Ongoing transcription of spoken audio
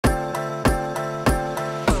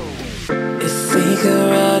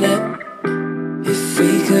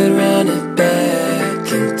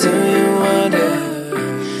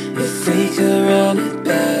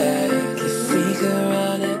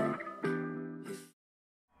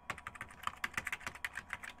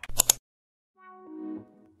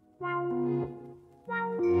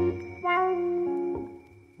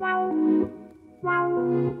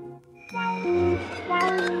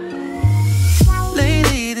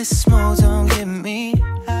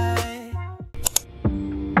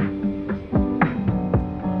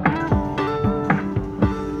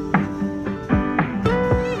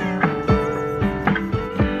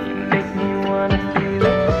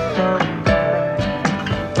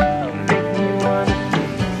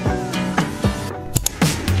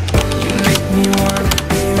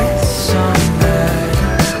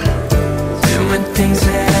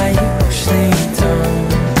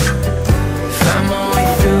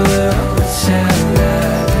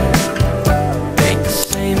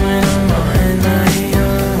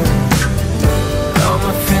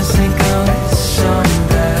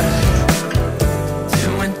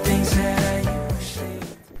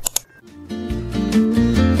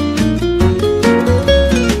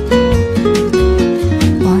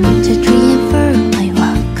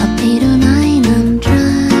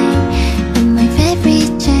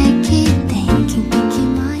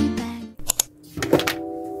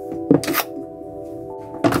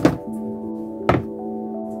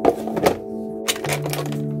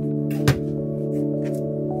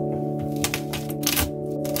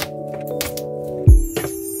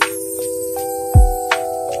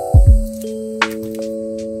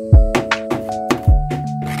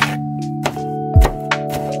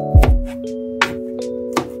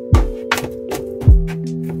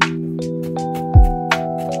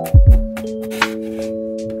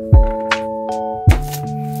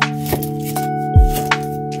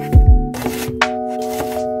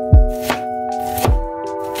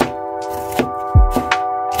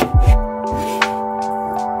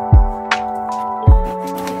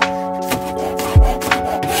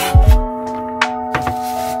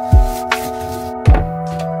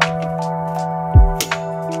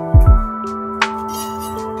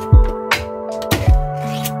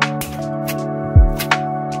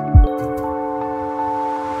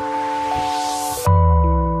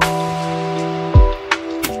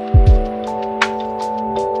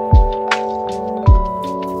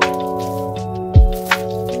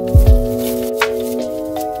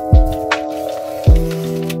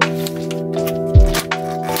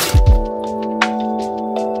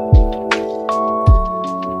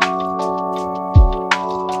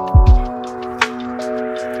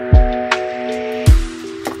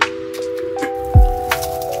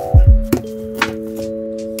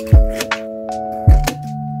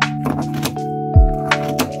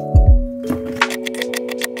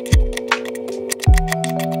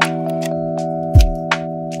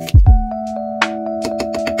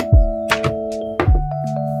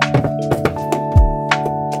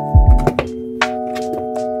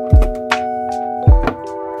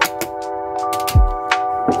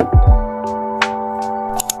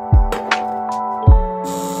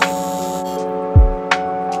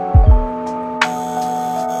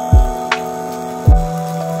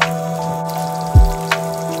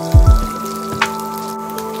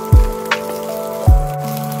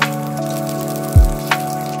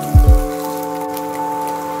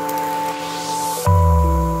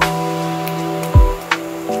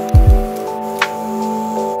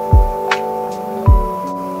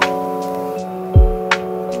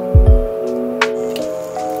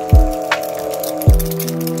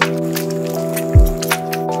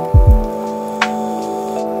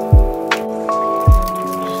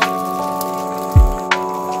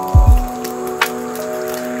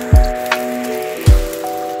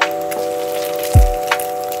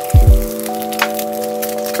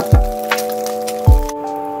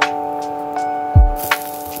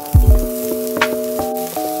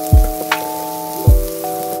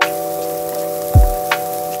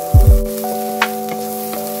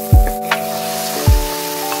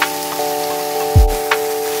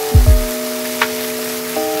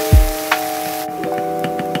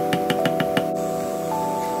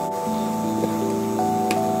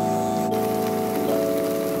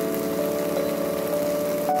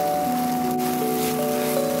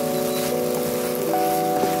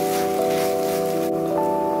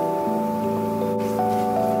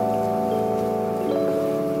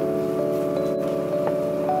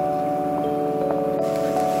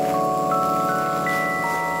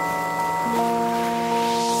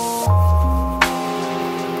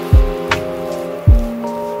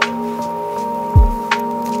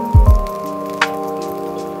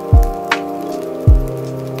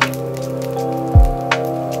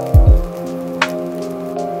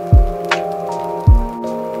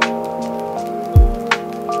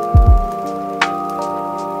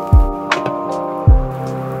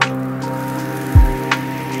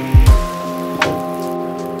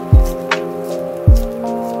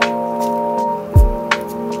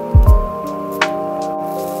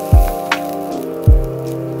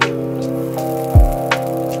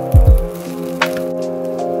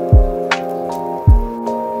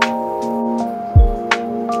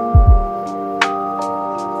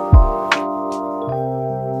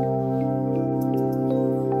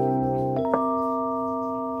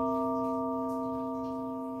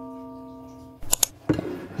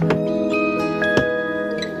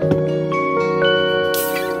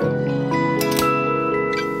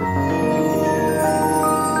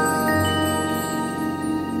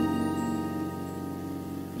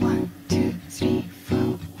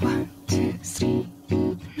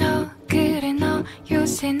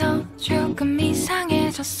요새 너 조금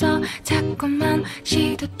이상해졌어. 자꾸만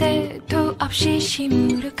시도 때도 없이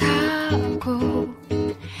시무룩하고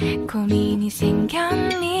고민이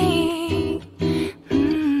생겼니?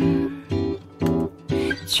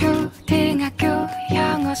 초등학교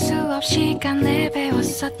영어 수업 시간에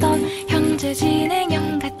배웠었던 현재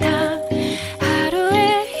진행형 같아.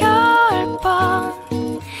 하루에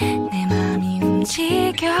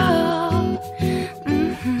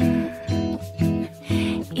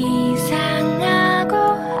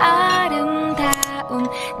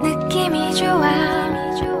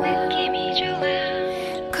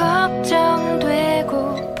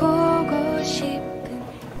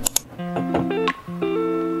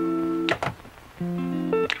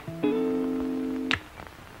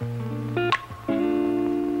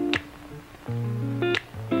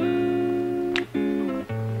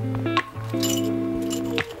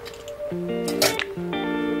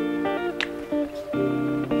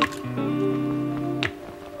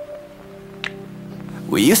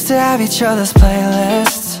We used to have each other's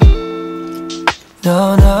playlists.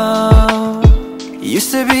 No, no,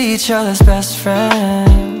 used to be each other's best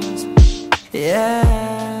friends. Yeah.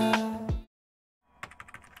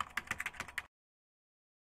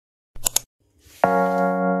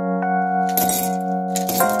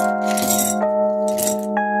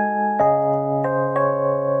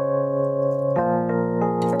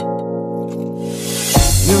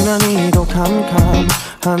 유난히도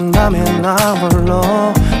캄캄한다면 나 홀로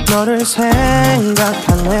너를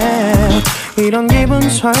생각하네. 이런 기분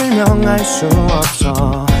설명할 수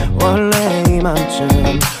없어. 원래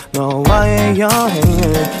이맘쯤 너와의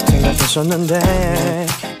여행을 생각했었는데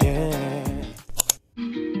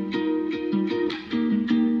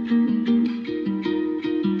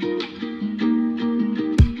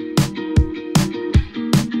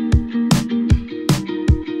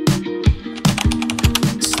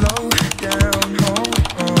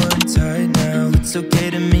It's okay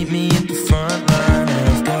to meet me at the front line.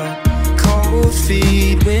 I've got cold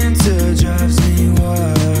feet, winter drives me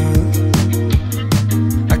wild.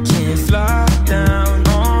 I can't fly down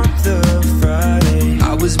on the Friday.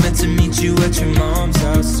 I was meant to meet you at your mom's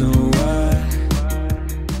house, so why?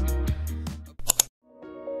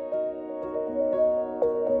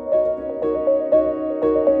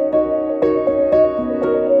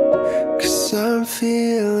 Cause I'm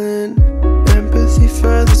feeling empathy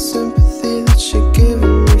for the sympathy that you're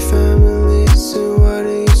giving me. Family isn't what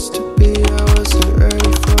it used to be. I wasn't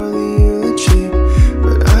ready for the eulogy,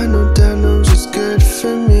 but I know Dad knows it's good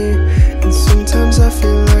for me. And sometimes I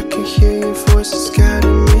feel like I hear your voices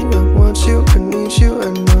guiding me. I want you, I need you, I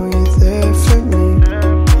know you're there for me.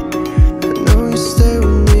 I know you stay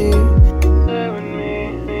with me.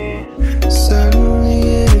 Suddenly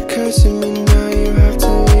it occurs to me now you have to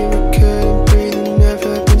leave. I couldn't breathe, you've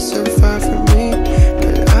never been so far from me.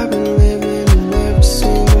 But I've been living in every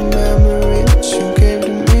single memory that you gave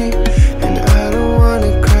to me. And I don't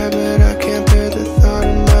wanna cry, but I can't bear the thought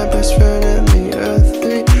of my best friend and the other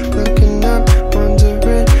three looking up,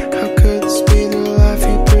 wondering how could this be the life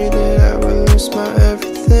you breathe, that I would lose my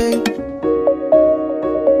everything.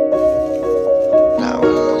 I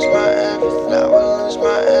would lose my everything, I would lose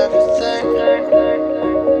my everything.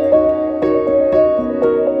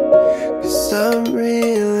 Cause I'm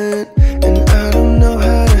reeling, and I don't know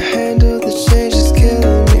how to handle the change that's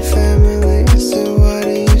killing me. Family isn't what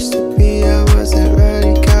it used to be. I wasn't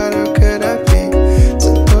ready, God, how could I be?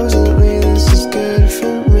 Supposedly this is good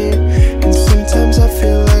for me. And sometimes I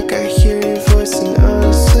feel like I hear your voice, and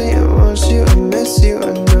honestly I want you, I miss you,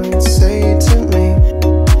 I know you'd say it to me.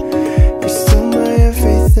 You're still my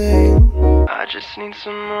everything. I just need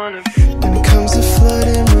someone to be. Then comes the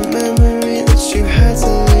flooding with memory that you had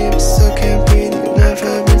to leave. I still can't breathe, you've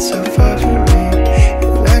never been so far from me.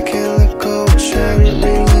 And I can't let go, trying to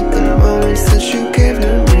relive the moments that you gave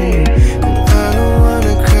to me. And I don't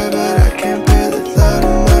wanna cry, but I can't bear the thought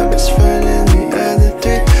of my best friend and the other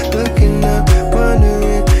three looking up,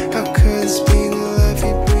 wondering how could this be the life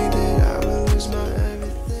you breathe, that I would lose my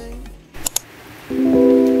everything.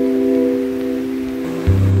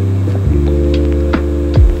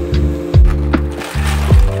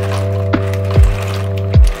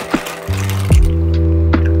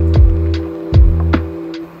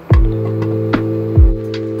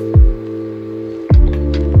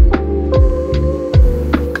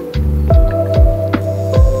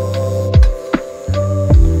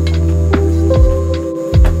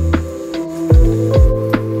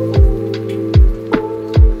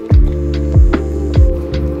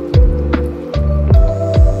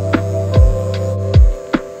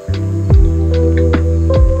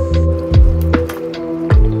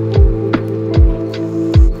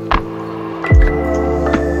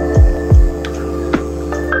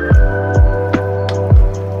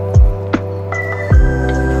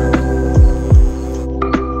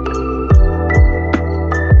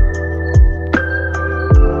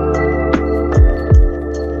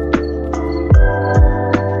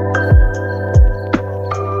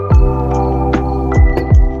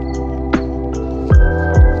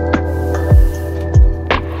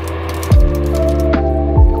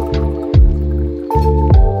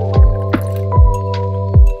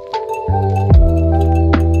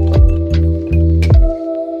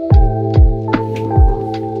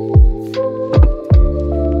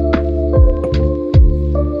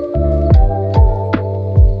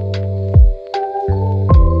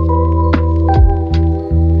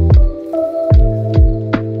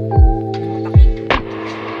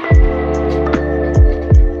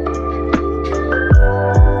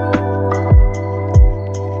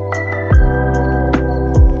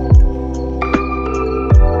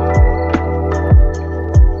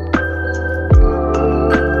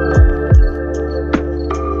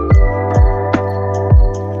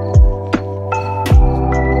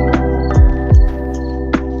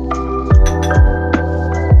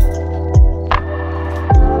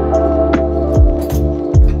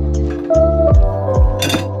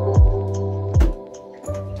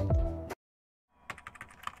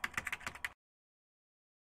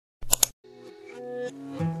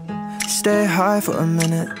 stay high for a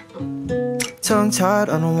minute. Tongue-tied,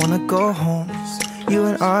 I don't wanna go home. You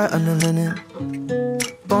and I under linen.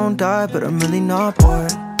 Won't die, but I'm really not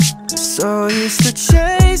bored. So used to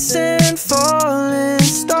chasing falling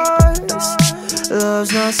stars.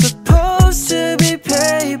 Love's not supposed to be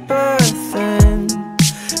paper thin.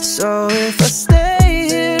 So if I stay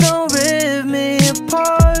here, don't rip me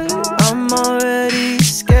apart. I'm already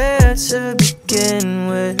scared to begin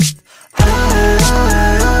with. I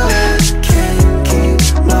can't keep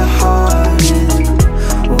my heart in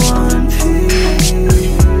one piece.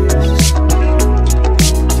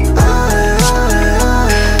 I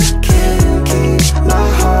can't keep my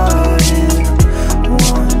heart in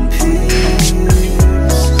one piece.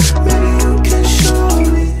 Maybe you can show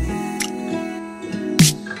me.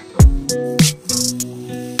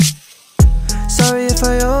 Sorry if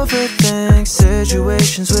I overthink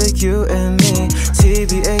situations with you and me.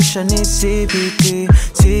 TBH, I need CBD.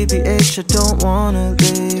 TBH, I don't wanna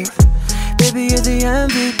leave. Baby, you're the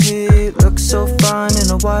MVP. Look so fine in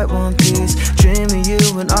a white one piece. Dreaming you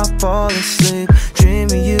when I fall asleep.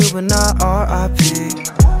 Dreaming you when I RIP.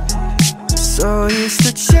 So used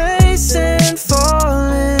to chasing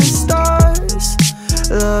falling stars.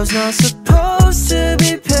 Love's not supposed to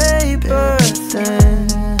be paper thin.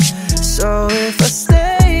 So if I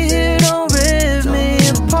stay here, don't rip me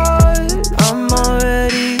apart. I'm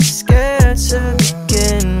already scared to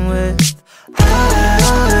begin with. I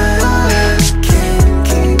can't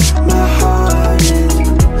keep my heart in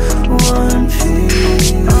one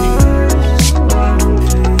piece. I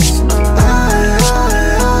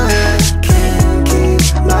can't keep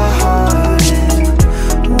my heart in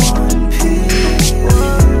one piece.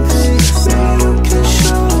 Maybe you can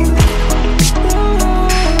show me.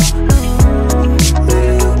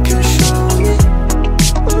 Maybe you can show me.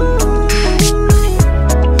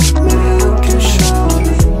 Maybe you can show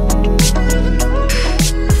me.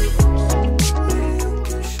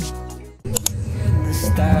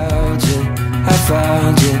 Nostalgia, I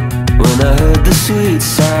found you when I heard the sweet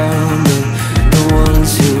sound of the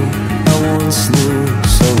ones who I once knew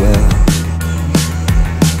so well.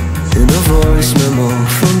 In a voice memo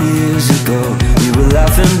from years ago, we were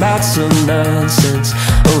laughing about some nonsense.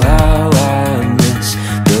 Oh, how I miss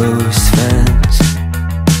those friends.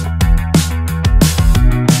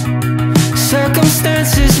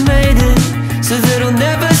 Circumstances made it so that I'll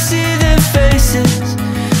never see their faces,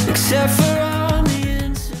 except for on the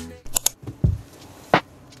inside.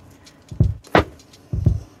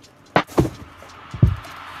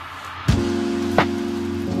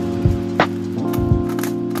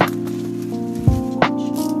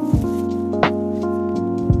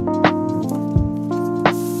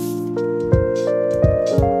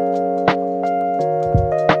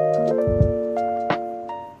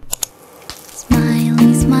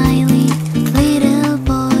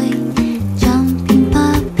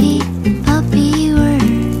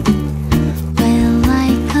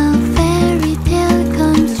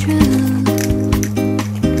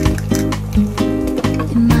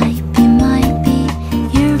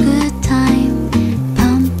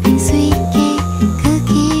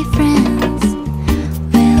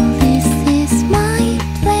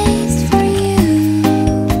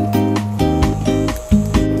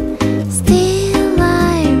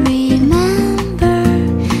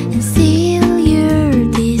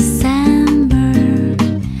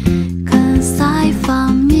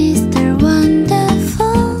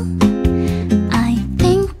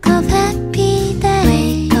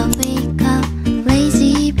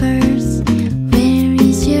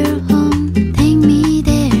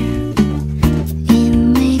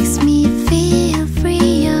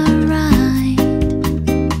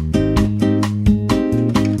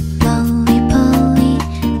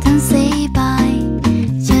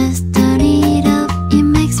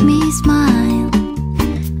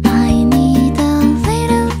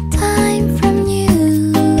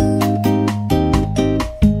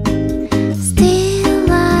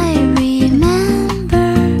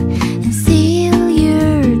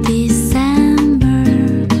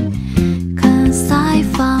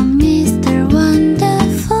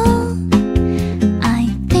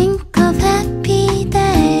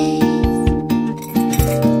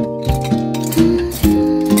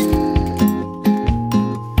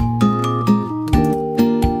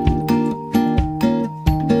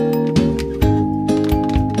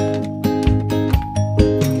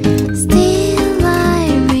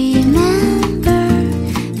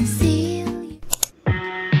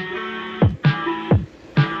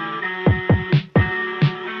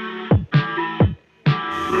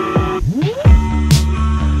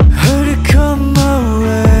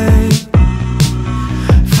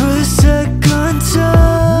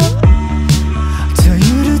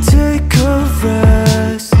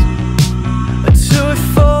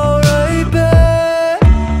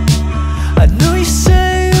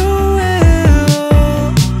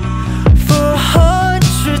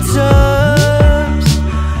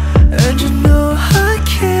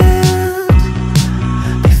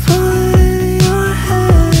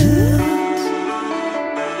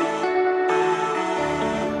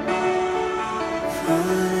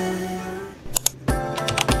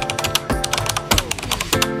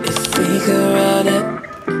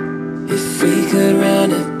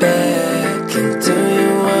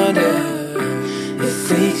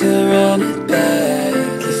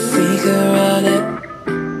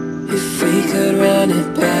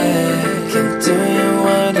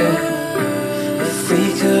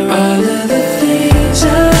 could run